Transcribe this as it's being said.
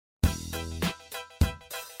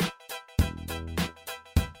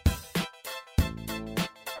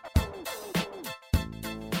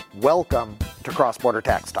Welcome to Cross-Border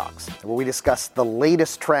Tax Talks, where we discuss the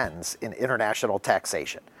latest trends in international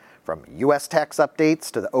taxation, from U.S. tax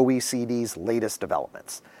updates to the OECD's latest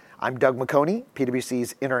developments. I'm Doug McHoney,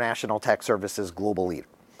 PwC's International Tax Services Global Leader.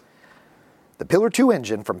 The Pillar 2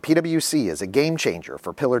 engine from PwC is a game changer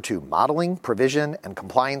for Pillar 2 modeling, provision, and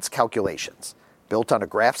compliance calculations. Built on a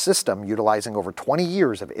graph system utilizing over 20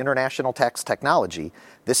 years of international tax technology,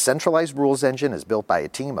 this centralized rules engine is built by a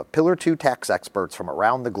team of Pillar 2 tax experts from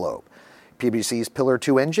around the globe. PwC's Pillar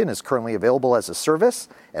 2 engine is currently available as a service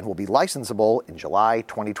and will be licensable in July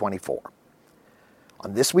 2024.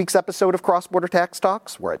 On this week's episode of Cross-Border Tax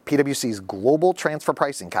Talks, we're at PwC's Global Transfer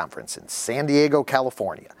Pricing Conference in San Diego,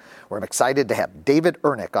 California, where I'm excited to have David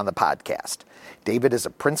Ernick on the podcast. David is a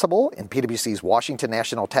principal in PwC's Washington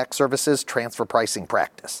National Tax Services transfer pricing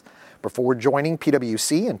practice. Before joining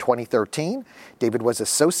PwC in 2013, David was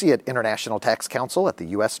Associate International Tax Counsel at the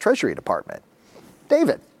US Treasury Department.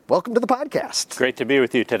 David, welcome to the podcast. Great to be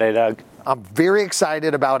with you today, Doug. I'm very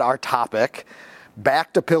excited about our topic.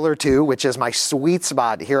 Back to Pillar 2, which is my sweet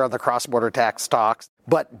spot here on the Cross-Border Tax Talks.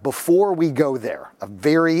 But before we go there, a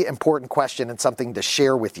very important question and something to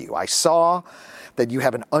share with you. I saw that you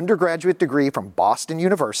have an undergraduate degree from Boston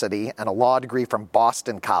University and a law degree from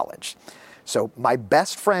Boston College. So my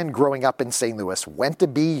best friend growing up in St. Louis went to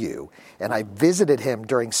BU, and I visited him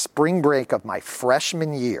during spring break of my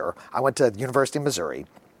freshman year. I went to the University of Missouri,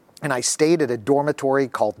 and I stayed at a dormitory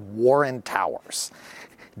called Warren Towers.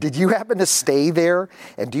 Did you happen to stay there?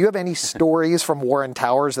 And do you have any stories from Warren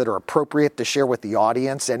Towers that are appropriate to share with the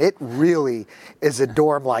audience? And it really is a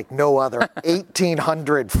dorm like no other.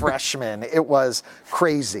 1,800 freshmen. It was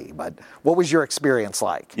crazy. But what was your experience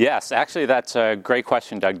like? Yes, actually, that's a great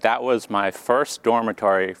question, Doug. That was my first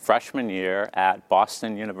dormitory freshman year at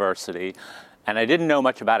Boston University. And I didn't know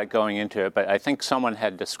much about it going into it, but I think someone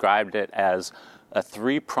had described it as a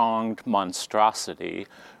three-pronged monstrosity,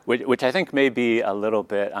 which I think may be a little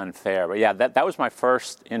bit unfair. But yeah, that was my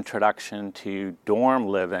first introduction to dorm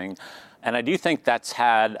living. And I do think has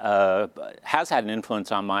had an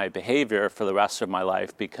influence on my behavior for the rest of my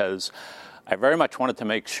life, because I very much wanted to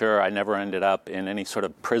make sure I never ended up in any sort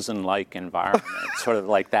of prison-like environment, sort of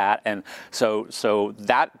like that. And so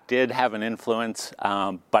that did have an influence.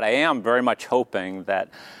 But I am very much hoping that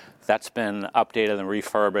that's been updated and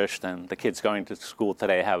refurbished, and the kids going to school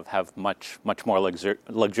today have much more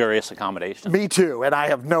luxurious accommodations. Me too, and I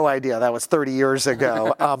have no idea. That was 30 years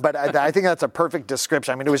ago. But I think that's a perfect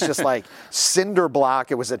description. I mean, it was just like cinder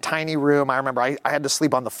block. It was a tiny room. I remember I had to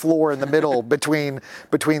sleep on the floor in the middle between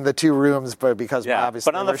the two rooms, but because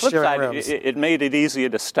obviously but on the flip side, it made it easier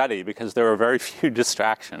to study because there were very few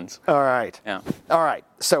distractions. All right. Yeah. All right.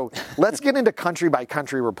 So let's get into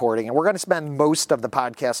country-by-country reporting, and we're going to spend most of the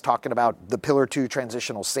podcast talking about the Pillar 2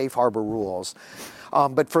 transitional safe harbor rules.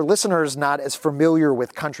 But for listeners not as familiar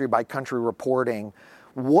with country-by-country reporting,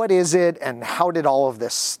 what is it and how did all of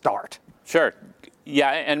this start? Sure.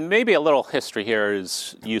 Yeah, and maybe a little history here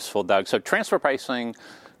is useful, Doug. So transfer pricing,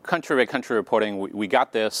 country-by-country reporting, we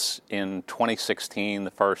got this in 2016,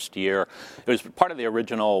 the first year. It was part of the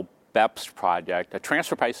original BEPS project, a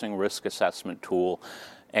transfer pricing risk assessment tool.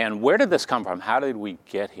 And where did this come from? How did we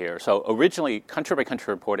get here? So originally,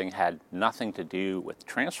 country-by-country reporting had nothing to do with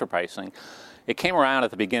transfer pricing. It came around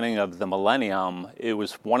at the beginning of the millennium. It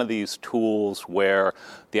was one of these tools where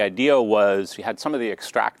the idea was you had some of the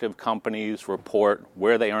extractive companies report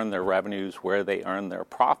where they earn their revenues, where they earn their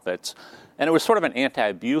profits. And it was sort of an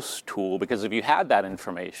anti-abuse tool, because if you had that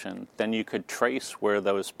information, then you could trace where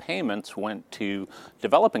those payments went to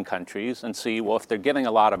developing countries and see, well, if they're getting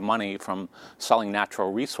a lot of money from selling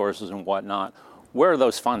natural resources and whatnot, where are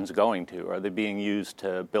those funds going to? Are they being used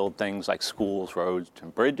to build things like schools, roads,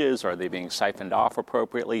 and bridges? Are they being siphoned off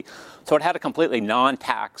appropriately? So it had a completely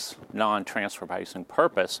non-tax, non-transfer pricing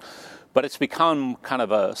purpose. But it's become kind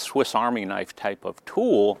of a Swiss Army knife type of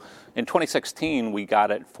tool. In 2016, we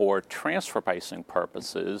got it for transfer pricing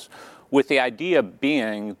purposes, with the idea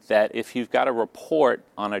being that if you've got to report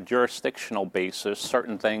on a jurisdictional basis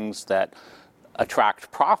certain things that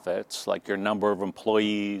attract profits, like your number of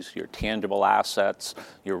employees, your tangible assets,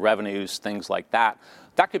 your revenues, things like that,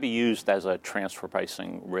 that could be used as a transfer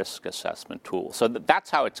pricing risk assessment tool. So that's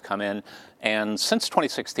how it's come in. And since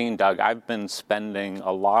 2016, Doug, I've been spending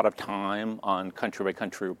a lot of time on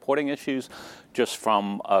country-by-country reporting issues, just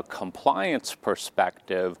from a compliance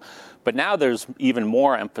perspective. But now there's even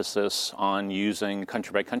more emphasis on using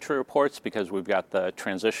country-by-country reports, because we've got the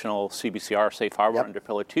transitional CbCR safe harbor under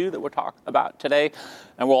Pillar 2 that we'll talk about today.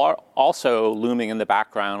 And we're also looming in the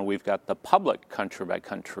background, we've got the public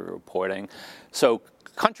country-by-country reporting. So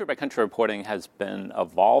country-by-country reporting has been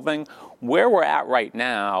evolving. Where we're at right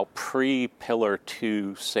now, pre-Pillar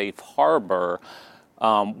 2 safe harbor,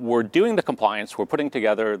 we're doing the compliance. We're putting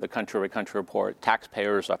together the country-by-country report.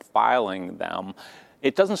 Taxpayers are filing them.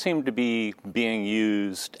 It doesn't seem to be being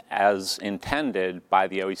used as intended by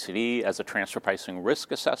the OECD as a transfer pricing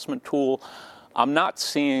risk assessment tool. I'm not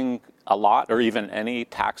seeing a lot or even any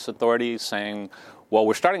tax authorities saying, well,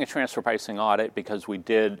 we're starting a transfer pricing audit because we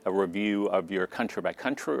did a review of your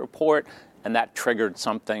country-by-country report, and that triggered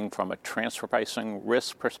something from a transfer pricing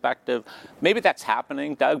risk perspective. Maybe that's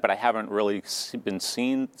happening, Doug, but I haven't really been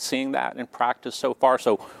seeing that in practice so far.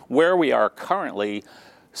 So where we are currently,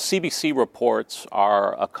 CbC reports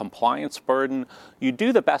are a compliance burden. You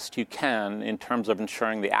do the best you can in terms of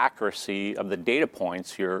ensuring the accuracy of the data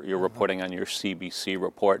points you're reporting on your CbC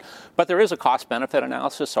report. But there is a cost-benefit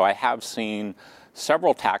analysis, so I have seen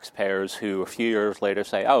several taxpayers who a few years later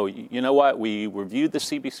say, oh, you know what, we reviewed the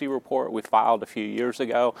CbC report we filed a few years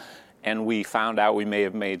ago, and we found out we may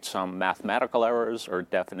have made some mathematical errors or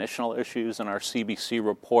definitional issues in our CbC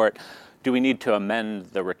report. Do we need to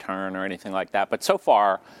amend the return or anything like that? But so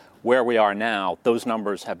far, where we are now, those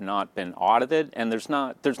numbers have not been audited, and there's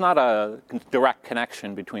not a direct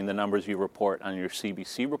connection between the numbers you report on your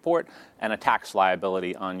CbC report and a tax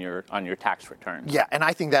liability on your tax return. Yeah, and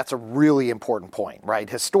I think that's a really important point, right?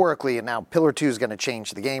 Historically, and now Pillar 2 is going to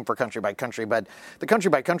change the game for country by country, but the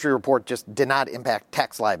country by country report just did not impact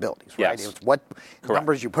tax liabilities, right? Yes. It was what Correct.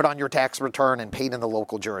 Numbers you put on your tax return and paid in the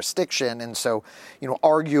local jurisdiction, and so,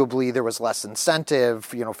 arguably there was less incentive,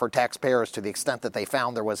 for taxpayers to the extent that they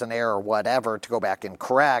found there was an error or whatever to go back and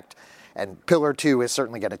correct. And Pillar 2 is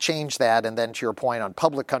certainly going to change that. And then to your point on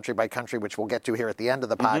public country by country, which we'll get to here at the end of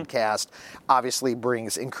the podcast, obviously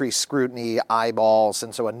brings increased scrutiny, eyeballs,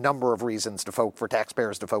 and so a number of reasons for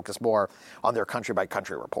taxpayers to focus more on their country by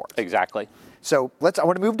country reports. Exactly. So I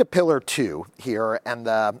want to move to Pillar 2 here.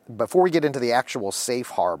 And before we get into the actual safe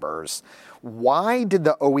harbors, why did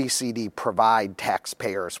the OECD provide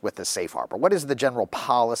taxpayers with the safe harbor? What is the general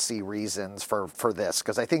policy reasons for this?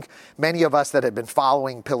 Because I think many of us that had been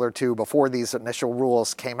following Pillar 2 before these initial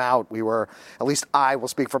rules came out, at least I will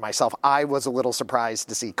speak for myself, I was a little surprised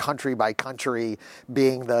to see country by country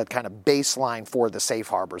being the kind of baseline for the safe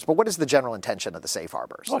harbors. But what is the general intention of the safe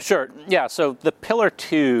harbors? Well, sure. Yeah, so the Pillar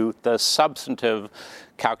 2, the substantive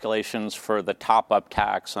calculations for the top-up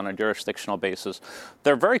tax on a jurisdictional basis,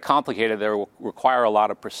 they're very complicated. They require a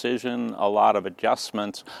lot of precision, a lot of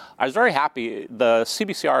adjustments. I was very happy. The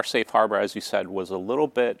CbCR safe harbor, as you said, was a little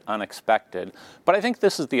bit unexpected. But I think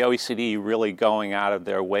this is the OECD really going out of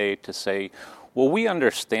their way to say, well, we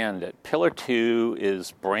understand it. Pillar 2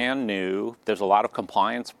 is brand new. There's a lot of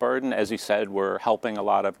compliance burden. As you said, we're helping a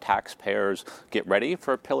lot of taxpayers get ready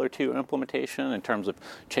for Pillar 2 implementation in terms of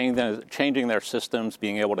changing their systems,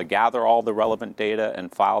 being able to gather all the relevant data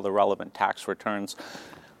and file the relevant tax returns.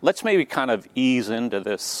 Let's maybe kind of ease into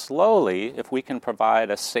this slowly if we can provide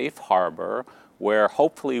a safe harbor where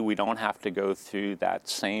hopefully we don't have to go through that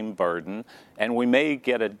same burden, and we may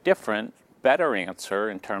get a better answer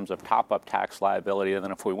in terms of top-up tax liability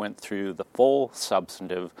than if we went through the full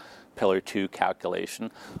substantive Pillar 2 calculation.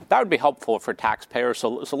 That would be helpful for taxpayers. So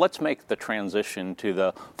let's make the transition to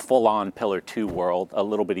the full-on Pillar 2 world a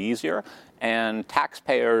little bit easier. And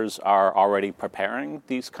taxpayers are already preparing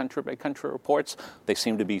these country-by-country reports. They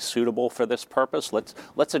seem to be suitable for this purpose.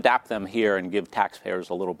 Let's adapt them here and give taxpayers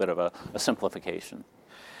a little bit of a simplification.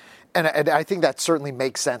 And I think that certainly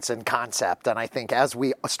makes sense in concept. And I think as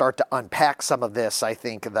we start to unpack some of this, I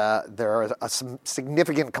think there are some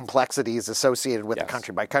significant complexities associated with the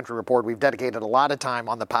country-by-country report. We've dedicated a lot of time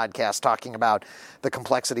on the podcast talking about the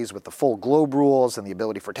complexities with the full globe rules and the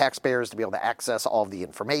ability for taxpayers to be able to access all of the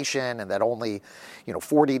information, and that only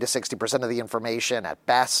 40 to 60% of the information at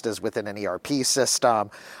best is within an ERP system.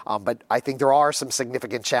 But I think there are some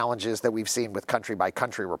significant challenges that we've seen with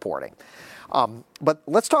country-by-country reporting. But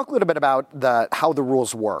let's talk a little bit about how the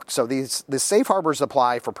rules work. So the safe harbors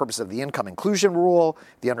apply for purpose of the income inclusion rule,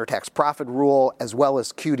 the undertax profit rule, as well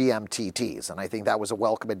as QDMTTs. And I think that was a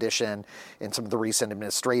welcome addition in some of the recent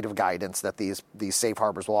administrative guidance that these safe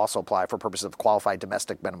harbors will also apply for purposes of qualified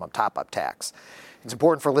domestic minimum top-up tax. It's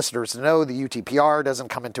important for listeners to know the UTPR doesn't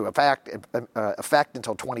come into effect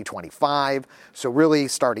until 2025. So really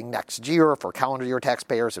starting next year for calendar year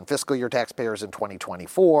taxpayers and fiscal year taxpayers in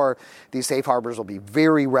 2024, these safe safe harbors will be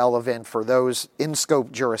very relevant for those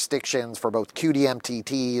in-scope jurisdictions for both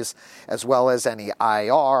QDMTTs as well as any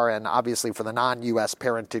IR, and obviously for the non-U.S.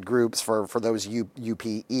 parented groups for those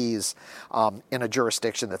UPEs in a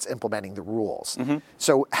jurisdiction that's implementing the rules.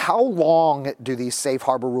 So how long do these safe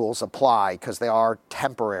harbor rules apply? Because they are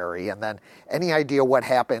temporary. And then any idea what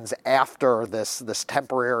happens after this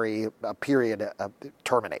temporary period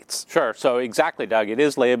terminates? Sure. So exactly, Doug. It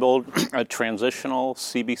is labeled a transitional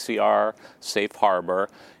CbCR safe harbor.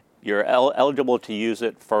 You're eligible to use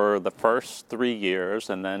it for the first 3 years,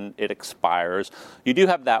 and then it expires. You do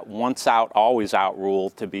have that once out, always out rule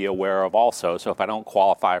to be aware of also. So if I don't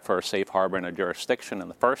qualify for a safe harbor in a jurisdiction in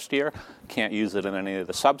the first year, can't use it in any of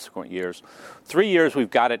the subsequent years. 3 years,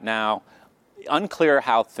 we've got it now. Unclear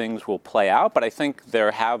how things will play out, but I think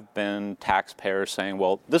there have been taxpayers saying,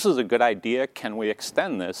 well, this is a good idea. Can we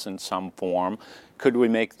extend this in some form? Could we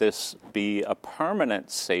make this be a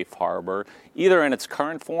permanent safe harbor, either in its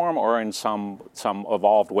current form or in some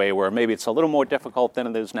evolved way where maybe it's a little more difficult than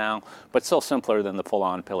it is now, but still simpler than the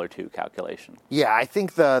full-on Pillar 2 calculation? Yeah, I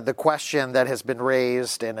think the question that has been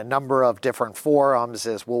raised in a number of different forums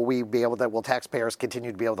is, will taxpayers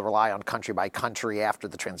continue to be able to rely on country by country after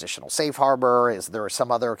the transitional safe harbor? Is there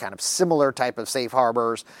some other kind of similar type of safe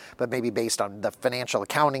harbors, but maybe based on the financial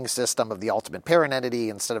accounting system of the ultimate parent entity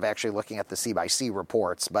instead of actually looking at the C-by-C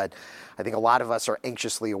reports? But I think a lot of us are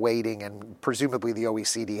anxiously awaiting, and presumably the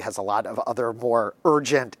OECD has a lot of other more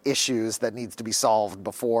urgent issues that needs to be solved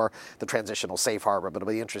before the transitional safe harbor, but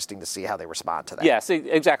it'll be interesting to see how they respond to that. Yes,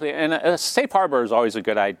 exactly. And a safe harbor is always a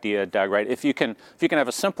good idea, Doug, right? If you can have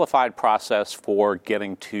a simplified process for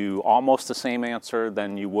getting to almost the same answer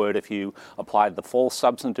than you would if you applied the full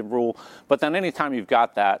substantive rule, but then anytime you've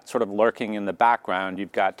got that sort of lurking in the background,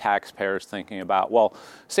 you've got taxpayers thinking about, well,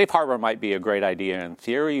 safe harbor might be a great idea in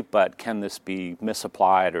theory, but can this be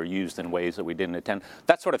misapplied or used in ways that we didn't intend?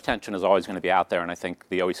 That sort of tension is always going to be out there, and I think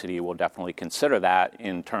the OECD will definitely consider that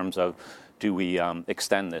in terms of, do we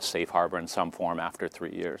extend this safe harbor in some form after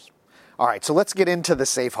 3 years? All right, so let's get into the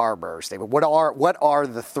safe harbors, David. What are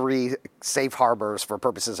the three safe harbors for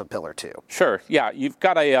purposes of Pillar 2? Sure. Yeah, you've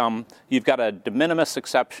got a de minimis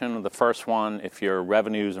exception. The first one, if your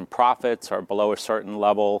revenues and profits are below a certain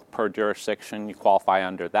level per jurisdiction, you qualify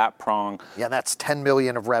under that prong. Yeah, that's $10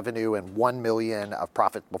 million of revenue and $1 million of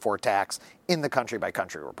profit before tax in the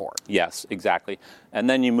country-by-country report. Yes, exactly. And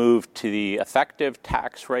then you move to the effective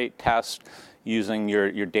tax rate test, using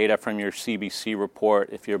your data from your CbC report.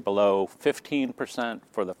 If you're below 15%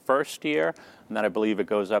 for the first year, and then I believe it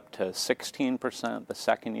goes up to 16% the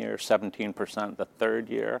second year, 17% the third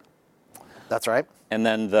year. That's right. And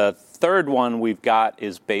then the third one we've got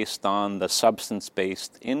is based on the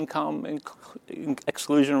substance-based income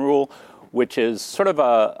exclusion rule, which is sort of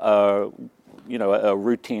a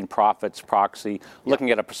routine profits proxy,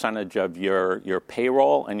 looking at a percentage of your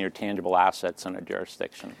payroll and your tangible assets in a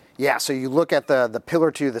jurisdiction. Yeah, so you look at the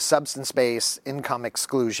Pillar 2, the substance-based income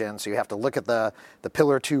exclusion. So you have to look at the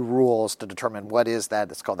Pillar 2 rules to determine what is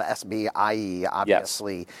that. It's called the SBIE,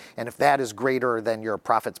 obviously. Yes. And if that is greater than your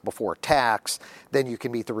profits before tax, then you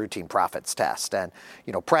can meet the routine profits test. And,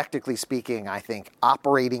 practically speaking, I think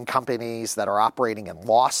operating companies that are operating in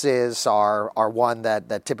losses are one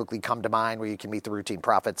that typically come to mind where you can meet the routine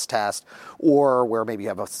profits test, or where maybe you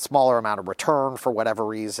have a smaller amount of return for whatever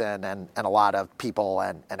reason and a lot of people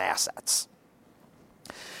and assets.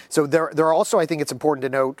 So there are also, I think it's important to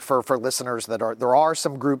note for listeners that there are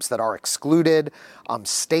some groups that are excluded,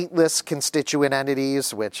 stateless constituent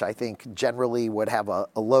entities, which I think generally would have a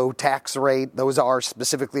low tax rate. Those are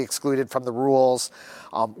specifically excluded from the rules.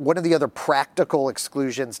 One of the other practical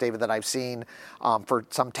exclusions, David, that I've seen for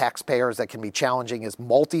some taxpayers that can be challenging is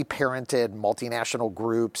multi-parented multinational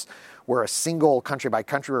groups, where a single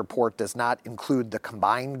country-by-country report does not include the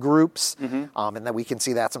combined groups. And then we can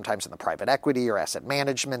see that sometimes in the private equity or asset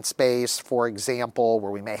management space, for example,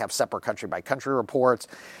 where we may have separate country-by-country reports.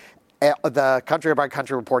 The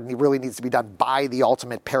country-by-country report really needs to be done by the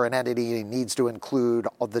ultimate parent entity. It needs to include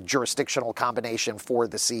the jurisdictional combination for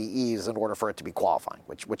the CEs in order for it to be qualifying,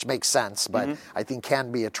 which makes sense, but I think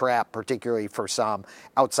can be a trap, particularly for some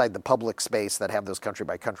outside the public space that have those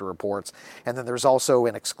country-by-country reports. And then there's also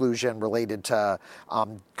an exclusion related to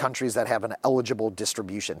countries that have an eligible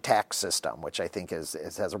distribution tax system, which I think has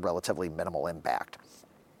a relatively minimal impact.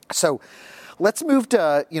 So Let's move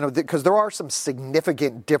to, because there are some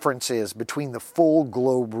significant differences between the full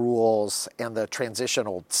GLOBE rules and the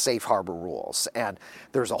transitional safe harbor rules. And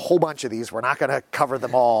there's a whole bunch of these. We're not going to cover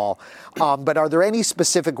them all. But are there any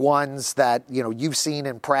specific ones that, you've seen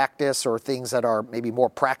in practice or things that are maybe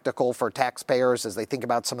more practical for taxpayers as they think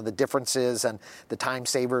about some of the differences and the time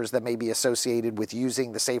savers that may be associated with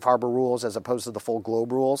using the safe harbor rules as opposed to the full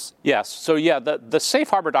GLOBE rules? Yes. So the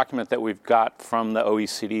safe harbor document that we've got from the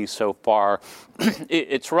OECD so far,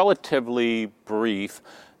 it's relatively brief.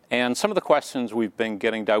 And some of the questions we've been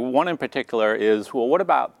getting, Doug, one in particular is, well, what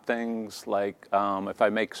about things like if I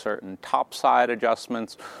make certain topside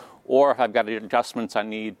adjustments, or if I've got adjustments I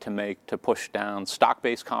need to make to push down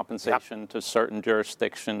stock-based compensation to certain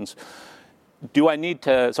jurisdictions? Do I need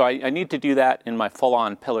to, so I need to do that in my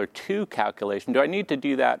full-on Pillar 2 calculation. Do I need to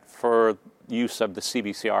do that for use of the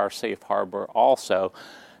CbCR safe harbor also?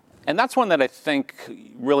 And that's one that I think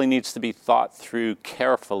really needs to be thought through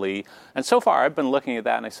carefully. And so far, I've been looking at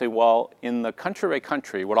that and I say, well, in the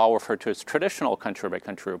country-by-country, what I'll refer to as traditional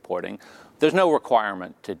country-by-country reporting, there's no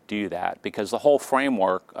requirement to do that because the whole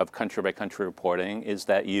framework of country-by-country reporting is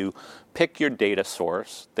that you pick your data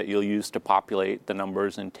source that you'll use to populate the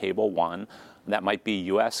numbers in Table 1. That might be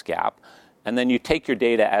US GAAP. And then you take your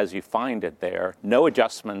data as you find it there. No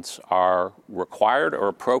adjustments are required or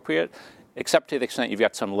appropriate, except to the extent you've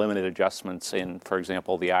got some limited adjustments in, for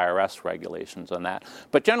example, the IRS regulations on that.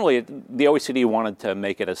 But generally, the OECD wanted to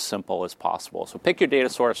make it as simple as possible. So pick your data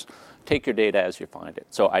source, take your data as you find it.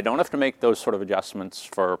 So I don't have to make those sort of adjustments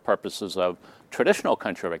for purposes of traditional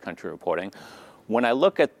country-by-country reporting. When I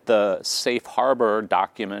look at the safe harbor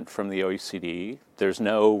document from the OECD, there's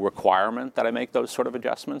no requirement that I make those sort of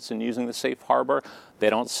adjustments in using the safe harbor. They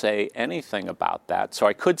don't say anything about that. So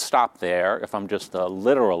I could stop there if I'm just a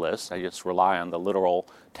literalist. I just rely on the literal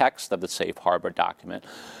text of the safe harbor document.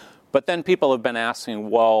 But then people have been asking,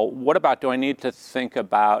 well, what about, do I need to think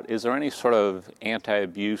about, is there any sort of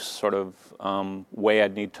anti-abuse sort of way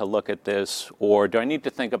I'd need to look at this? Or do I need to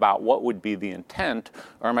think about what would be the intent?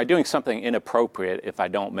 Or am I doing something inappropriate if I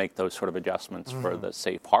don't make those sort of adjustments for the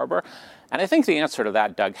safe harbor? And I think the answer to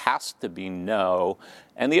that, Doug, has to be no.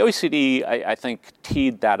 And the OECD, I think,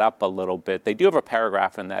 teed that up a little bit. They do have a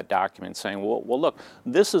paragraph in that document saying, well, look,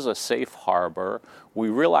 this is a safe harbor. We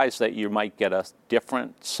realize that you might get a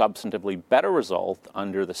different, substantively better result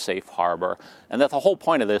under the safe harbor, and that the whole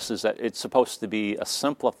point of this is that it's supposed to be a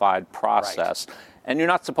simplified process. Right. And you're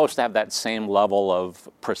not supposed to have that same level of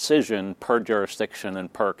precision per jurisdiction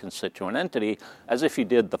and per constituent entity as if you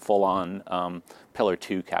did the full-on Pillar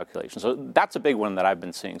 2 calculation. So that's a big one that I've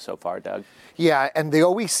been seeing so far, Doug. Yeah, and the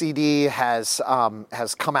OECD has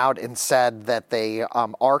come out and said that they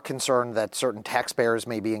are concerned that certain taxpayers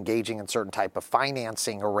may be engaging in certain type of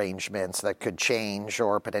financing arrangements that could change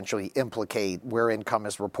or potentially implicate where income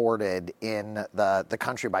is reported in the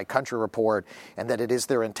country-by-country report, and that it is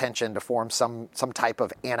their intention to form some type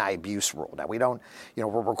of anti-abuse rule. Now, we don't,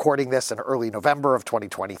 we're recording this in early November of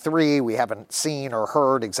 2023. We haven't seen or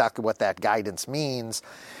heard exactly what that guidance means.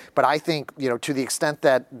 But I think, to the extent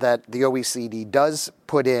that the OECD does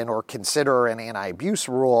put in or consider an anti-abuse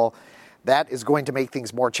rule, that is going to make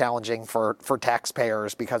things more challenging for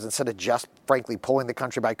taxpayers, because instead of just, frankly, pulling the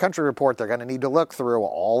country-by-country report, they're going to need to look through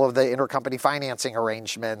all of the intercompany financing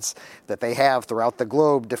arrangements that they have throughout the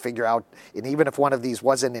globe to figure out, and even if one of these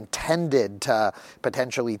wasn't intended to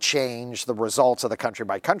potentially change the results of the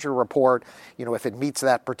country-by-country report, if it meets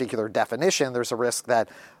that particular definition, there's a risk that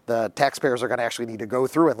the taxpayers are going to actually need to go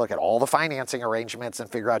through and look at all the financing arrangements and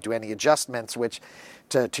figure out do any adjustments, which,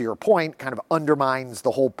 to your point, kind of undermines the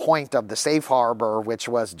whole point of the safe harbor, which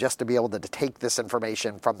was just to be able to take this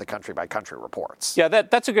information from the country-by-country reports. Yeah,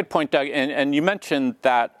 that's a good point, Doug. And you mentioned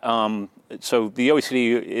that, so the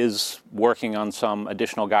OECD is working on some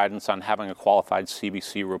additional guidance on having a qualified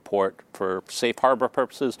CbC report for safe harbor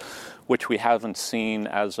purposes, which we haven't seen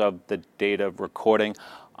as of the date of recording.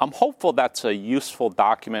 I'm hopeful that's a useful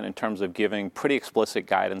document in terms of giving pretty explicit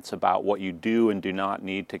guidance about what you do and do not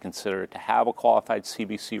need to consider to have a qualified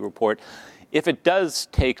CbC report. If it does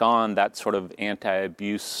take on that sort of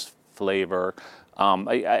anti-abuse flavor,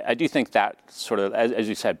 I do think that sort of, as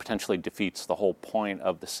you said, potentially defeats the whole point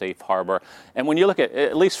of the safe harbor. And when you look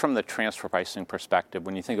at least from the transfer pricing perspective,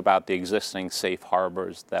 when you think about the existing safe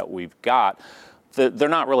harbors that we've got, they're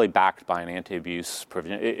not really backed by an anti-abuse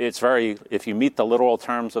provision. It's very, if you meet the literal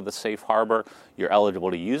terms of the safe harbor, you're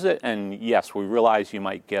eligible to use it. And yes, we realize you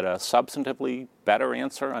might get a substantively better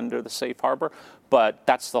answer under the safe harbor, but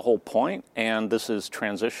that's the whole point, and this is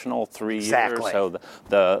transitional 3 years, so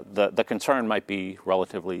the concern might be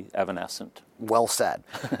relatively evanescent. Well said.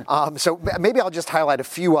 So maybe I'll just highlight a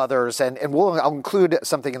few others, and I'll include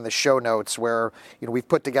something in the show notes where we've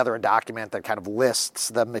put together a document that kind of lists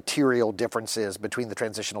the material differences between the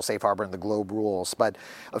transitional safe harbor and the GLOBE rules. But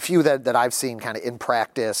a few that I've seen kind of in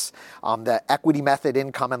practice, the equity method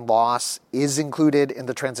income and loss is included in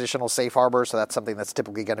the transitional safe harbor, so that's something that's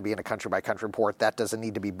typically going to be in a country-by-country report. That doesn't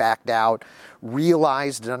need to be backed out.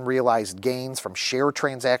 Realized and unrealized gains from share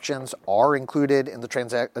transactions are included in the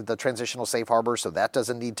transitional safe harbor, so that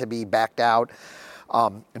doesn't need to be backed out.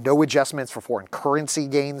 No adjustments for foreign currency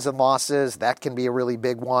gains and losses. That can be a really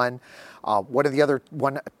big one.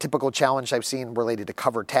 One typical challenge I've seen related to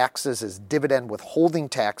covered taxes is dividend withholding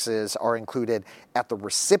taxes are included at the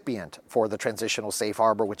recipient for the transitional safe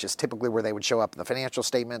harbor, which is typically where they would show up in the financial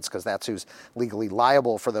statements because that's who's legally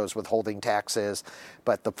liable for those withholding taxes.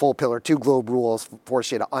 But the full Pillar 2 GLOBE rules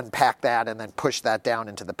force you to unpack that and then push that down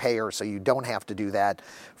into the payer, so you don't have to do that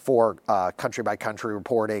for country-by-country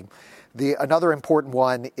reporting. Another important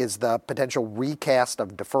one is the potential recast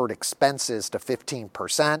of deferred expenses to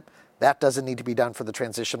 15%. That doesn't need to be done for the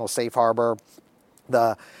transitional safe harbor.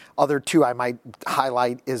 The other two I might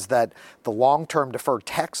highlight is that the long-term deferred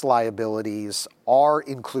tax liabilities are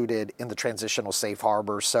included in the transitional safe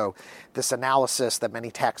harbor. So this analysis that many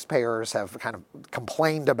taxpayers have kind of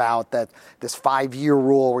complained about, that this 5-year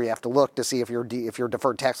rule where you have to look to see if your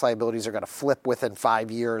deferred tax liabilities are going to flip within 5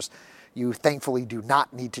 years, you thankfully do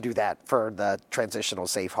not need to do that for the transitional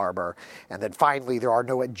safe harbor. And then finally, there are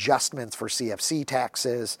no adjustments for CFC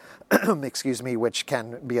taxes, which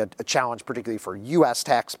can be a challenge particularly for U.S.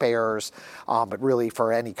 taxpayers, but really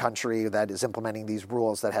for any country that is implementing these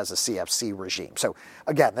rules that has a CFC regime. So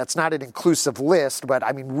again, that's not an inclusive list, but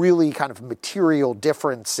I mean really kind of material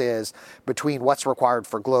differences between what's required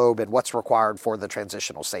for GLOBE and what's required for the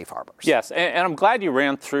transitional safe harbors. Yes, and I'm glad you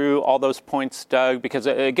ran through all those points, Doug, because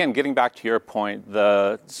again, getting back to your point,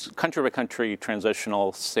 the country-by-country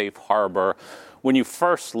transitional safe harbor, when you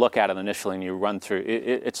first look at it initially and you run through,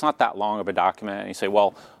 it's not that long of a document, and you say,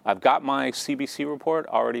 well, I've got my CbC report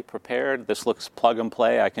already prepared. This looks plug and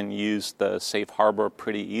play. I can use the safe harbor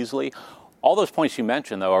pretty easily. All those points you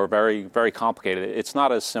mentioned, though, are very, very complicated. It's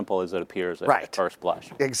not as simple as it appears at first blush.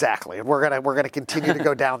 Exactly. We're gonna continue to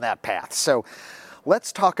go down that path. So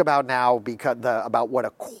let's talk about now about what a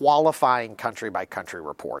qualifying country-by-country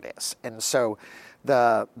report is. And so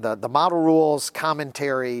the model rules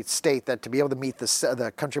commentary state that to be able to meet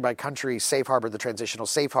the country-by-country safe harbor, the transitional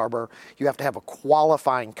safe harbor, you have to have a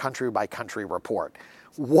qualifying country-by-country report.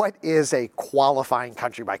 What is a qualifying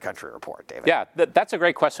country-by-country report, David? Yeah, that's a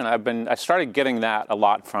great question. I started getting that a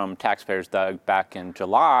lot from taxpayers, Doug, back in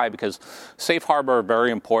July, because safe harbor are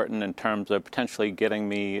very important in terms of potentially getting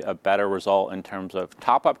me a better result in terms of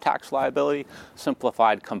top-up tax liability,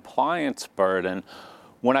 simplified compliance burden.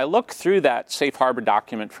 When I look through that safe harbor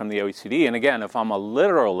document from the OECD, and again, if I'm a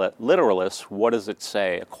literalist, what does it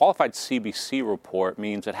say? A qualified CbC report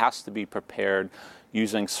means it has to be prepared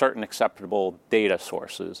using certain acceptable data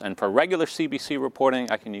sources. And for regular CbC reporting,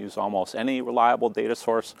 I can use almost any reliable data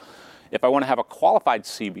source. If I want to have a qualified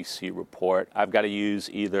CbC report, I've got to use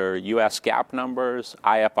either US GAAP numbers,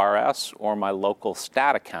 IFRS, or my local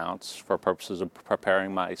stat accounts for purposes of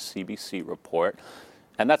preparing my CbC report.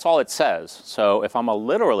 And that's all it says. So if I'm a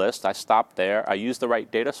literalist, I stop there, I use the right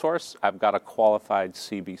data source, I've got a qualified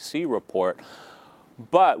CbC report.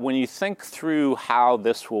 But when you think through how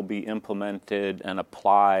this will be implemented and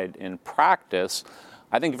applied in practice,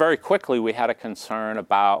 I think very quickly we had a concern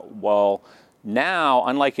about, well, now,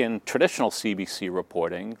 unlike in traditional CbC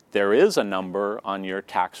reporting, there is a number on your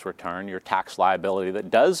tax return, your tax liability, that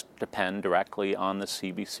does depend directly on the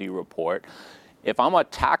CbC report. If I'm a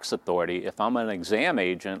tax authority, if I'm an exam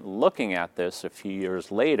agent looking at this a few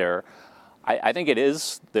years later, I think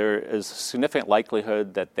there is a significant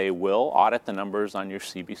likelihood that they will audit the numbers on your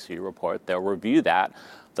CbC report. They'll review that.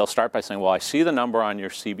 They'll start by saying, well, I see the number on your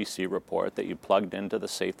CbC report that you plugged into the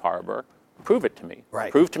safe harbor. Prove it to me.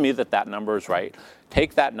 Right. Prove to me that that number is right.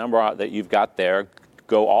 Take that number out that you've got there,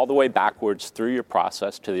 go all the way backwards through your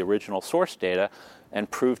process to the original source data, and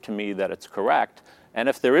prove to me that it's correct. And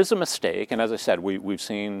if there is a mistake, and as I said, we've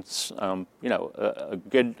seen a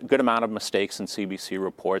good amount of mistakes in CbC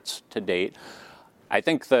reports to date, I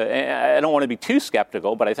think I don't want to be too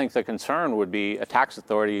skeptical, but I think the concern would be a tax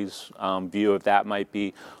authority's view of that might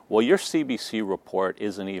be, well, your CbC report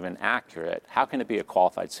isn't even accurate. How can it be a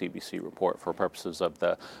qualified CbC report for purposes of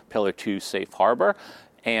the Pillar 2 safe harbor?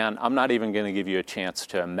 and I'm not even going to give you a chance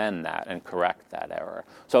to amend that and correct that error.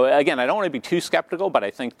 So again, I don't want to be too skeptical, but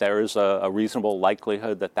I think there is a reasonable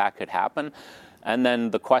likelihood that that could happen. And then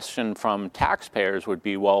the question from taxpayers would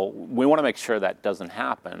be, well, we want to make sure that doesn't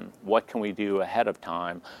happen. What can we do ahead of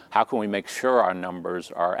time? How can we make sure our numbers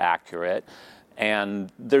are accurate?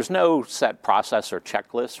 And there's no set process or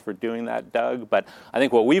checklist for doing that, Doug, but I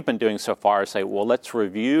think what we've been doing so far is say, well, let's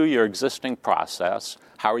review your existing process.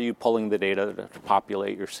 How are you pulling the data to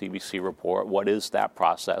populate your CbC report? What is that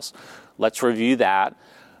process? Let's review that.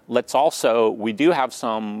 Let's also, we do have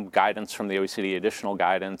some guidance from the OECD, additional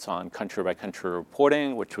guidance on country-by-country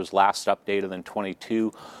reporting, which was last updated in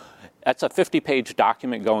 22. That's a 50-page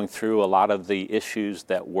document going through a lot of the issues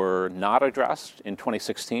that were not addressed in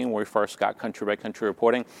 2016 when we first got country-by-country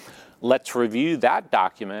reporting. Let's review that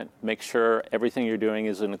document, make sure everything you're doing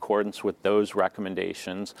is in accordance with those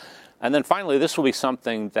recommendations. And then finally, this will be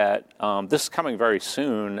something that, this is coming very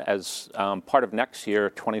soon as part of next year,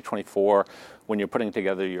 2024, when you're putting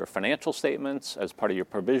together your financial statements as part of your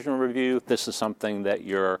provision review. This is something that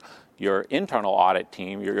your internal audit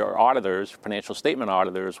team, your auditors, financial statement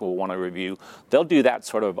auditors will want to review. They'll do that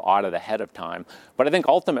sort of audit ahead of time. But I think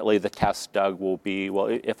ultimately the test, Doug, will be, well,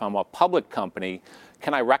 if I'm a public company,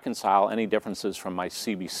 can I reconcile any differences from my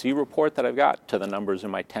CbC report that I've got to the numbers in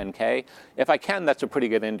my 10K? If I can, that's a pretty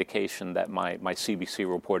good indication that my CbC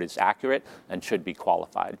report is accurate and should be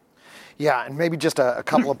qualified. Yeah, and maybe just a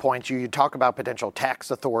couple of points. You talk about potential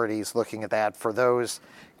tax authorities looking at that. For those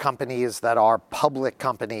companies that are public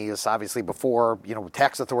companies, obviously before,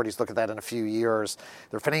 tax authorities look at that in a few years,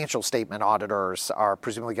 their financial statement auditors are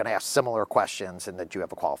presumably going to ask similar questions in that you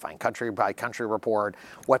have a qualifying country-by-country report.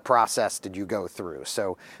 What process did you go through?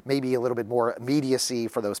 So maybe a little bit more immediacy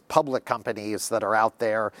for those public companies that are out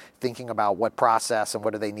there thinking about what process and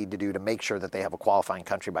what do they need to do to make sure that they have a qualifying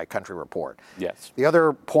country-by-country report. Yes. The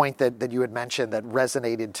other point that you had mentioned that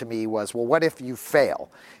resonated to me was, well, what if you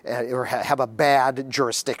fail or have a bad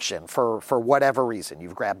jurisdiction for whatever reason?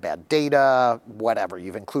 You've grabbed bad data, whatever.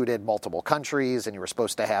 You've included multiple countries and you were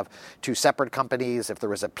supposed to have two separate companies. If there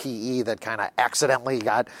was a PE that kind of accidentally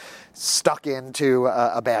got stuck into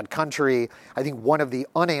a bad country, I think one of the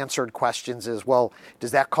unanswered questions is, well,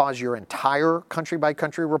 does that cause your entire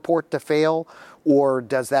country-by-country report to fail? Or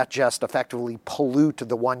does that just effectively pollute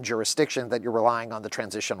the one jurisdiction that you're relying on the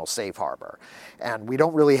transitional safe harbor? And we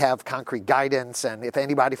don't really have concrete guidance. And if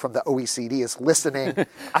anybody from the OECD is listening,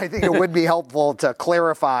 I think it would be helpful to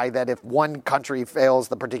clarify that if one country fails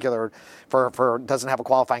the particular, doesn't have a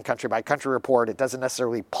qualifying country-by-country report, it doesn't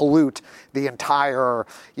necessarily pollute the entire,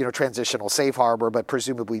 transitional safe harbor, but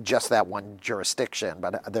presumably just that one jurisdiction.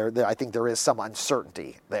 But I think there is some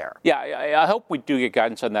uncertainty there. Yeah, I hope we do get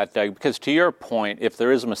guidance on that, Doug, because to your point, if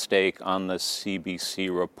there is a mistake on the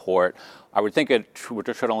CbC report, I would think it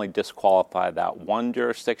should only disqualify that one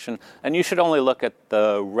jurisdiction, and you should only look at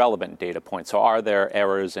the relevant data points. So are there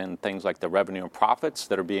errors in things like the revenue and profits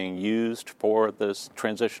that are being used for this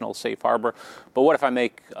transitional safe harbor? But what if I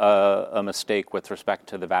make a mistake with respect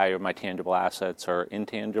to the value of my tangible assets or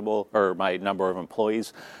intangible, or my number of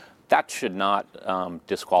employees? That should not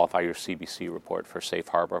disqualify your CbC report for safe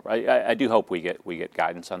harbor. I do hope we get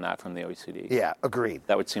guidance on that from the OECD. Yeah, agreed.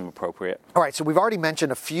 That would seem appropriate. All right, so we've already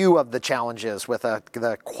mentioned a few of the challenges with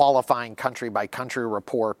the qualifying country-by-country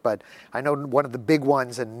report, but I know one of the big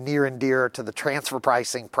ones and near and dear to the transfer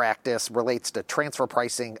pricing practice relates to transfer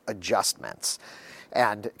pricing adjustments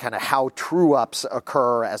and kind of how true-ups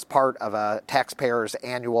occur as part of a taxpayer's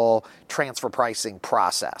annual transfer pricing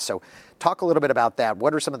process. So talk a little bit about that.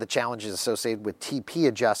 What are some of the challenges associated with TP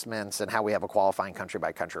adjustments and how we have a qualifying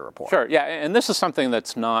country-by-country report? Sure, yeah, and this is something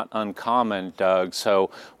that's not uncommon, Doug. So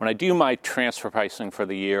when I do my transfer pricing for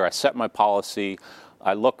the year, I set my policy,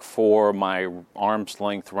 I look for my arm's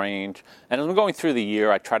length range, and as I'm going through the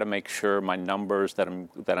year, I try to make sure my numbers that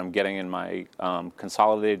I'm getting in my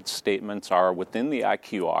consolidated statements are within the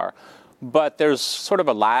IQR. But there's sort of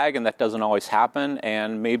a lag, and that doesn't always happen,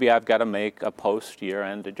 and maybe I've got to make a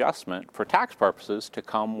post-year-end adjustment for tax purposes to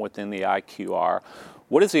come within the IQR.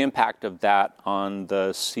 What is the impact of that on the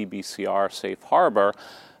CbCR safe harbor?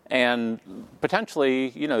 And potentially,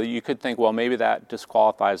 you could think, well, maybe that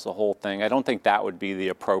disqualifies the whole thing. I don't think that would be the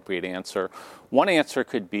appropriate answer. One answer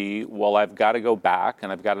could be, well, I've got to go back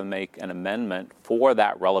and I've got to make an amendment for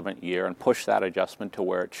that relevant year and push that adjustment to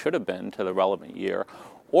where it should have been to the relevant year.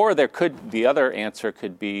 Or the other answer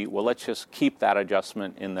could be, well, let's just keep that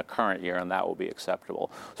adjustment in the current year, and that will be acceptable.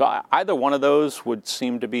 So either one of those would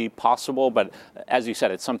seem to be possible, but as you said,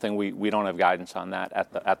 it's something we don't have guidance on that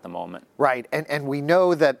at the moment. Right, and we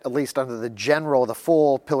know that at least under the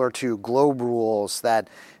full Pillar 2 GLOBE rules, that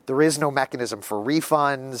there is no mechanism for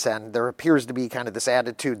refunds, and there appears to be kind of this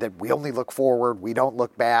attitude that we only look forward, we don't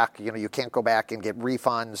look back. You can't go back and get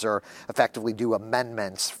refunds or effectively do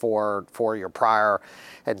amendments for your prior.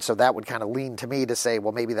 And so that would kind of lean to me to say,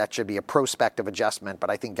 well, maybe that should be a prospective adjustment, but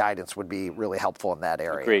I think guidance would be really helpful in that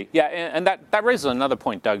area. Agree. Yeah, and that raises another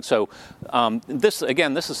point, Doug. So this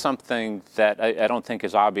is something that I don't think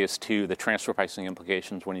is obvious to the transfer pricing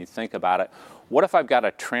implications when you think about it. What if I've got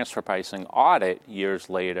a transfer pricing audit years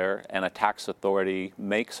later and a tax authority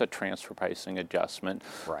makes a transfer pricing adjustment?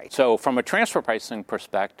 Right. So from a transfer pricing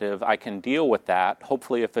perspective, I can deal with that.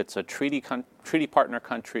 Hopefully, if it's a treaty partner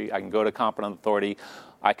country, I can go to competent authority.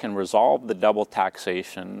 I can resolve the double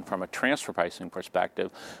taxation from a transfer pricing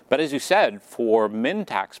perspective. But as you said, for min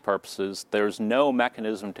tax purposes, there's no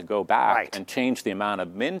mechanism to go back and change the amount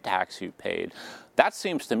of min tax you paid. That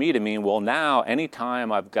seems to me to mean, well, now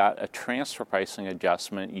anytime I've got a transfer pricing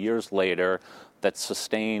adjustment years later that's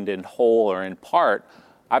sustained in whole or in part,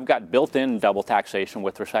 I've got built-in double taxation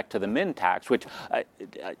with respect to the min tax, which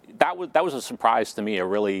that was a surprise to me, a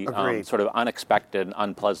really sort of unexpected,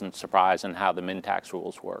 unpleasant surprise in how the min tax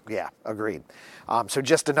rules work. Yeah, agreed. So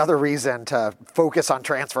just another reason to focus on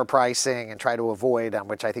transfer pricing and try to avoid,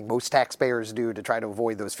 which I think most taxpayers do, to try to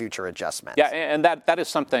avoid those future adjustments. Yeah, and that is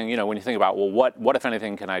something, when you think about, well, what if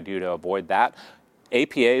anything can I do to avoid that?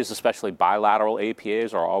 APAs, especially bilateral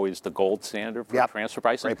APAs, are always the gold standard for transfer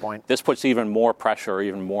pricing. Great point. This puts even more pressure, or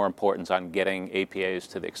even more importance on getting APAs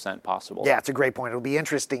to the extent possible. Yeah, it's a great point. It'll be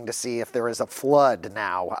interesting to see if there is a flood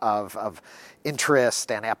now of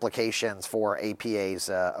interest and applications for APAs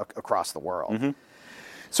across the world. Mm-hmm.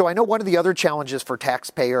 So I know one of the other challenges for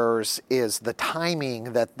taxpayers is the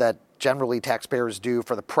timing that generally taxpayers do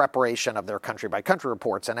for the preparation of their country-by-country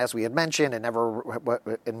reports. And as we had mentioned, it never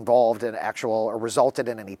involved an actual or resulted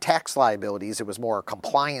in any tax liabilities. It was more a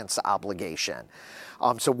compliance obligation.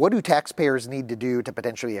 So what do taxpayers need to do to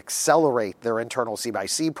potentially accelerate their internal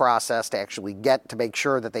CbC process to actually get to make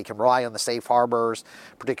sure that they can rely on the safe harbors,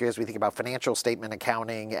 particularly as we think about financial statement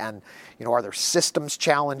accounting? And are there systems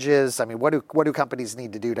challenges? I mean, what do companies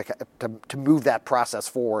need to do to move that process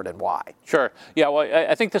forward, and why? Sure. Yeah. Well,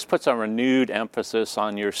 I think this puts a renewed emphasis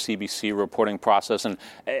on your CbC reporting process. And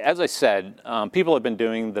as I said, people have been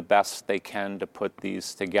doing the best they can to put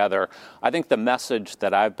these together. I think the message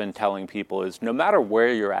that I've been telling people is, no matter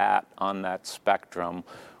where you're at on that spectrum,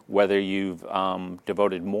 whether you've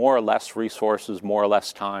devoted more or less resources, more or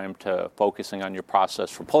less time to focusing on your process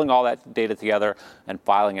for pulling all that data together and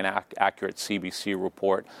filing an accurate CbC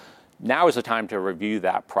report, now is the time to review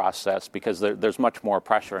that process, because there's much more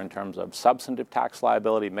pressure in terms of substantive tax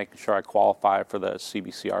liability, making sure I qualify for the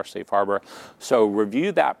CbCR safe harbor. So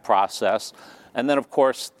review that process. And then, of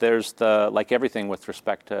course, there's like everything with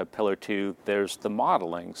respect to Pillar 2, there's the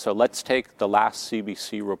modeling. So let's take the last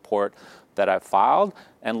CbC report that I've filed,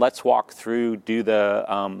 and let's walk through, do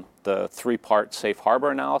the three-part safe harbor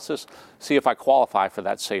analysis, see if I qualify for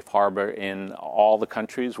that safe harbor in all the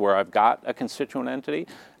countries where I've got a constituent entity,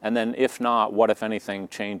 and then if not, what, if anything,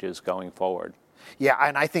 changes going forward. Yeah,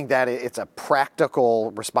 and I think that it's a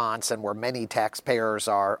practical response, and where many taxpayers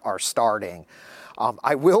are starting.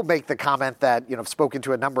 I will make the comment that, I've spoken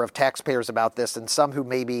to a number of taxpayers about this, and some who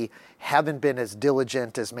maybe haven't been as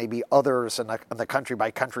diligent as maybe others in the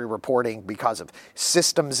country-by-country reporting because of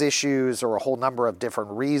systems issues or a whole number of different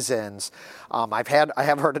reasons. I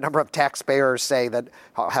have heard a number of taxpayers say that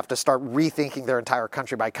have to start rethinking their entire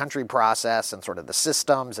country-by-country process and sort of the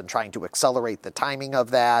systems and trying to accelerate the timing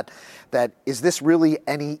of that. That is this really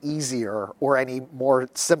any easier or any more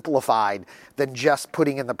simplified than just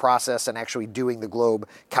putting in the process and actually doing the globe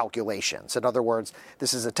calculations? In other words,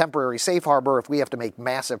 this is a temporary safe harbor. If we have to make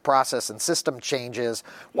massive process and system changes,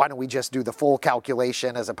 why don't we just do the full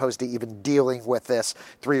calculation as opposed to even dealing with this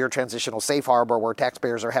 3-year transitional safe harbor where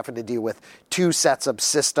taxpayers are having to deal with 2 sets of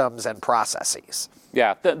systems and processes?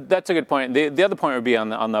 Yeah, that's a good point. The other point would be on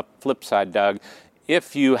the flip side, Doug.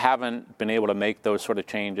 If you haven't been able to make those sort of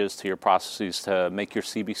changes to your processes to make your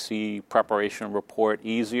CbC preparation report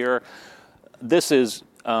easier, this is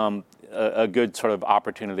a good sort of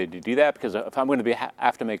opportunity to do that, because if I'm going to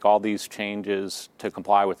have to make all these changes to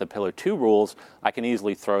comply with the Pillar 2 rules, I can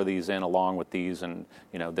easily throw these in along with these, and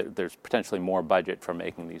there's potentially more budget for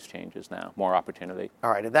making these changes now, more opportunity.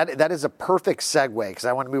 All right, and that is a perfect segue, because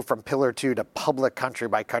I want to move from Pillar 2 to public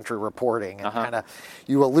country-by-country reporting. And kind of,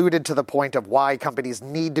 you alluded to the point of why companies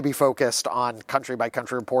need to be focused on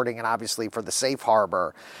country-by-country reporting, and obviously for the safe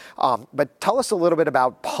harbor. But tell us a little bit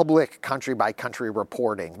about public country-by-country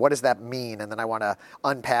reporting. What does that that mean? And then I want to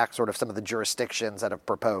unpack sort of some of the jurisdictions that have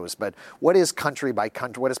proposed. But what is country by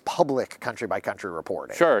country? What is public country by country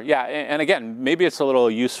reporting? Sure, yeah. And again, maybe it's a little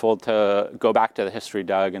useful to go back to the history,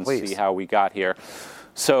 Doug, and Please. see how we got here.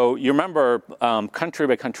 So you remember country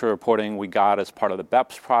by country reporting we got as part of the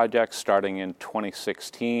BEPS project starting in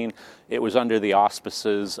 2016. It was under the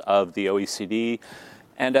auspices of the OECD.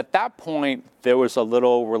 And at that point, there was a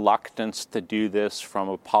little reluctance to do this from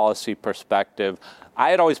a policy perspective. I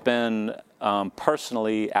had always been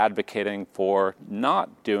personally advocating for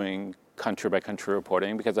not doing country by country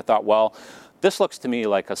reporting because I thought, well, this looks to me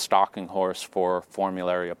like a stalking horse for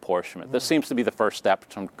formulary apportionment. This seems to be the first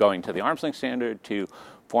step from going to the arm's length standard to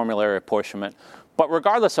formulary apportionment. But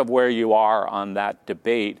regardless of where you are on that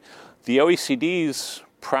debate, the OECD's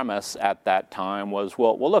premise at that time was,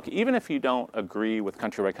 well, look, even if you don't agree with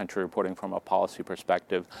country by country reporting from a policy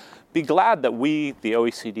perspective, be glad that we, the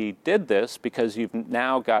OECD, did this because you've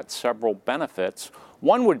now got several benefits.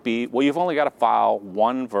 One would be, well, you've only got to file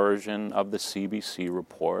one version of the CbC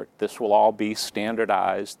report. This will all be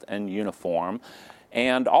standardized and uniform.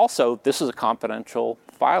 And also, this is a confidential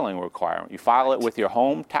filing requirement. You file it with your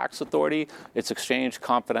home tax authority. It's exchanged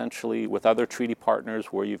confidentially with other treaty partners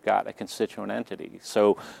where you've got a constituent entity.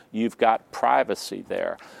 So you've got privacy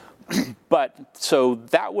there. But so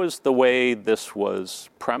that was the way this was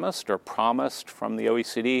premised or promised from the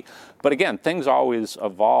OECD. But again, things always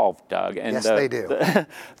evolve, Doug. And yes, they do.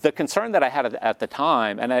 The concern that I had at the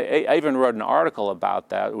time, and I even wrote an article about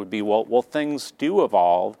that, would be, well, things do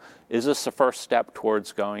evolve. Is this the first step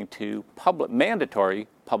towards going to mandatory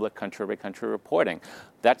public country by country reporting?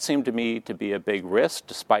 That seemed to me to be a big risk,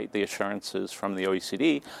 despite the assurances from the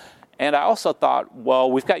OECD. And I also thought, well,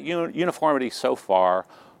 we've got uniformity so far,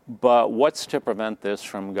 but what's to prevent this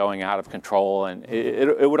from going out of control? And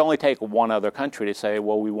it would only take one other country to say,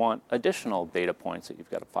 well, we want additional data points that you've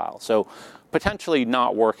got to file. So potentially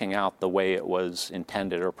not working out the way it was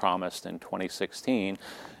intended or promised in 2016.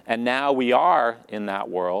 And now we are in that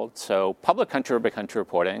world. So public country by country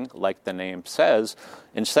reporting, like the name says,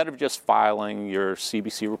 instead of just filing your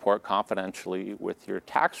CbC report confidentially with your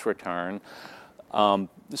tax return,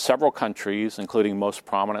 several countries, including most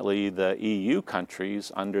prominently the EU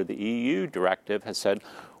countries under the EU directive, has said,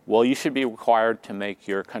 well, you should be required to make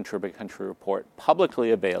your country by country report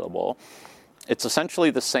publicly available. It's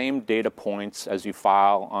essentially the same data points as you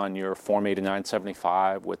file on your Form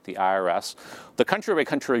 8975 with the IRS. The country by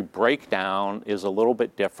country breakdown is a little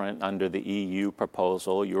bit different under the EU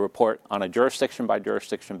proposal. You report on a jurisdiction by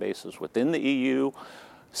jurisdiction basis within the EU.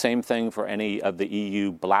 Same thing for any of the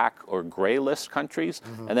EU black or gray list countries.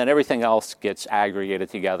 Mm-hmm. And then everything else gets aggregated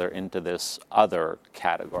together into this other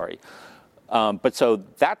category. But so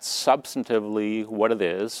that's substantively what it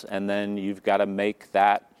is. And then you've got to make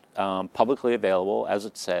that publicly available, as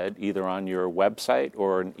it said, either on your website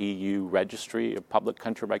or an EU registry of public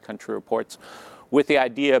country by country reports, with the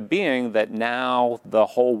idea being that now the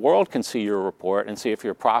whole world can see your report and see if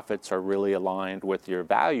your profits are really aligned with your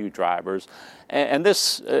value drivers. And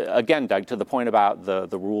this, again, Doug, to the point about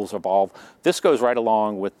the rules evolve, this goes right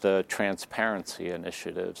along with the transparency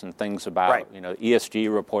initiatives and things about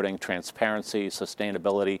ESG reporting, transparency,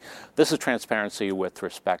 sustainability. This is transparency with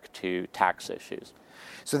respect to tax issues.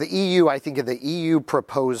 So the EU, I think the EU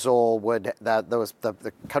proposal would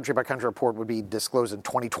the country by country report would be disclosed in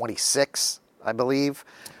 2026, I believe.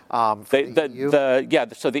 So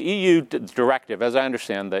the EU directive, as I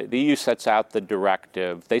understand, the EU sets out the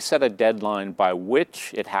directive. They set a deadline by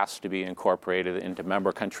which it has to be incorporated into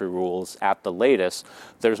member country rules at the latest.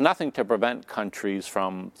 There's nothing to prevent countries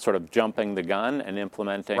from sort of jumping the gun and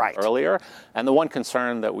implementing earlier. And the one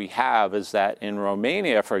concern that we have is that in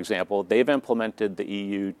Romania, for example, they've implemented the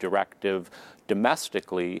EU directive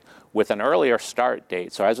domestically with an earlier start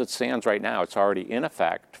date. So as it stands right now, it's already in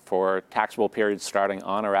effect for taxable periods starting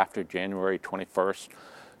on or after January 21st,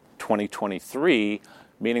 2023,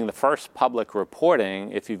 meaning the first public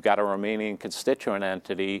reporting, if you've got a Romanian constituent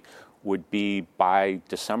entity, would be by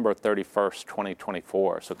December 31st,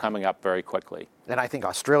 2024. So coming up very quickly. And I think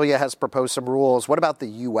Australia has proposed some rules. What about the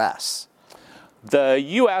U.S.? The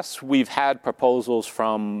U.S., we've had proposals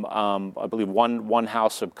from, I believe, one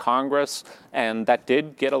House of Congress, and that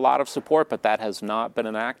did get a lot of support, but that has not been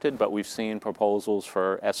enacted. But we've seen proposals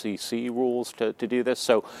for SEC rules to do this.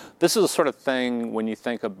 So this is a sort of thing when you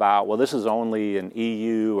think about, well, this is only an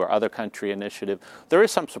EU or other country initiative. There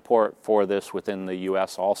is some support for this within the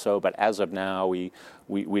U.S. also, but as of now, we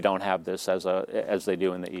don't have this as they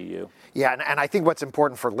do in the EU. Yeah, and I think what's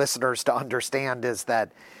important for listeners to understand is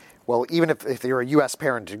that Well, even if you're a U.S.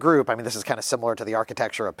 parented group, I mean, this is kind of similar to the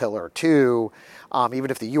architecture of Pillar 2.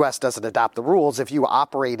 Even if the U.S. doesn't adopt the rules, if you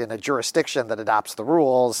operate in a jurisdiction that adopts the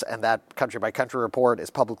rules and that country-by-country report is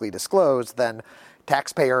publicly disclosed, then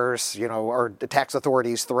taxpayers, or tax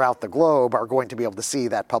authorities throughout the globe are going to be able to see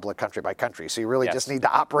that public country-by-country. So you really just need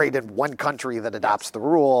to operate in one country that adopts the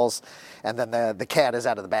rules, and then the cat is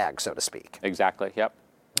out of the bag, so to speak. Exactly, yep.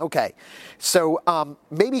 Okay, so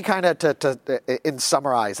maybe kind of to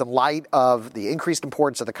summarize, in light of the increased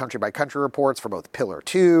importance of the country-by-country reports for both Pillar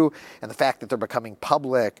 2 and the fact that they're becoming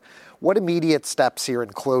public, what immediate steps here in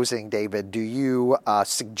closing, David, do you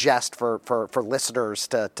suggest for listeners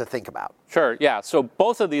to think about? Sure, yeah. So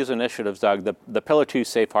both of these initiatives, Doug, the Pillar 2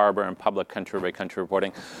 Safe Harbor and public country-by-country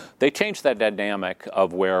reporting, they changed that dynamic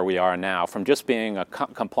of where we are now from just being a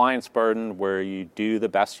compliance burden where you do the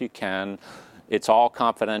best you can. It's all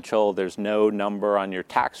confidential. There's no number on your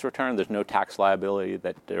tax return. There's no tax liability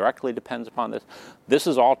that directly depends upon this. This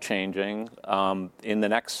is all changing. In the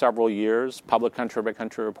next several years, public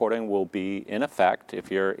country-by-country reporting will be in effect if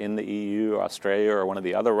you're in the EU, Australia, or one of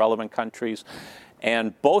the other relevant countries.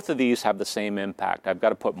 And both of these have the same impact. I've got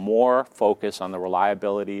to put more focus on the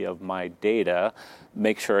reliability of my data,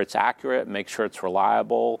 make sure it's accurate, make sure it's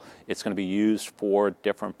reliable. It's going to be used for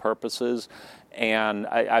different purposes. And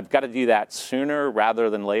I've got to do that sooner rather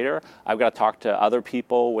than later. I've got to talk to other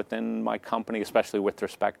people within my company, especially with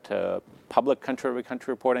respect to public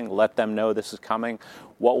country-by-country reporting, let them know this is coming.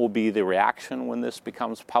 What will be the reaction when this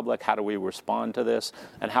becomes public? How do we respond to this?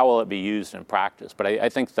 And how will it be used in practice? But I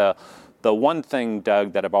think the one thing,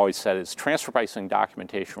 Doug, that I've always said is transfer pricing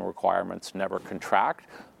documentation requirements never contract.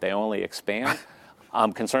 They only expand.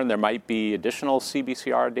 I'm concerned there might be additional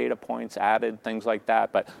CbCR data points added, things like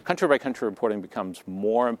that. But country-by-country reporting becomes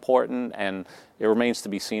more important, and it remains to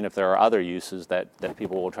be seen if there are other uses that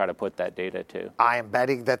people will try to put that data to. I am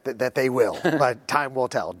betting that they will, but time will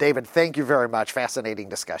tell. David, thank you very much. Fascinating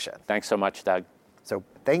discussion. Thanks so much, Doug. So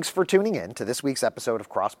thanks for tuning in to this week's episode of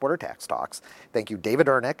Cross-Border Tax Talks. Thank you, David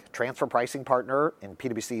Ernick, Transfer Pricing Partner in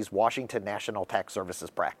PwC's Washington National Tax Services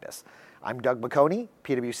Practice. I'm Doug McHoney,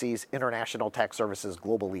 PwC's International Tax Services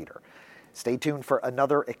Global Leader. Stay tuned for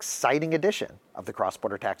another exciting edition of the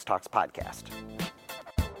Cross-Border Tax Talks podcast.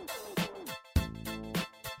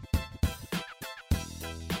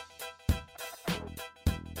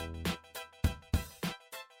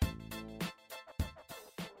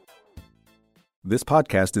 This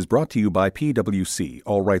podcast is brought to you by PwC,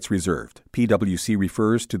 all rights reserved. PwC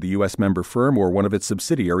refers to the U.S. member firm or one of its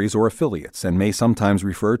subsidiaries or affiliates and may sometimes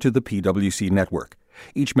refer to the PwC network.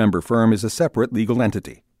 Each member firm is a separate legal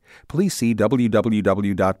entity. Please see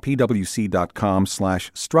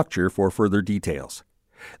www.pwc.com/structure for further details.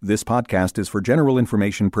 This podcast is for general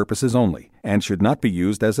information purposes only and should not be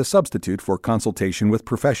used as a substitute for consultation with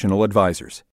professional advisors.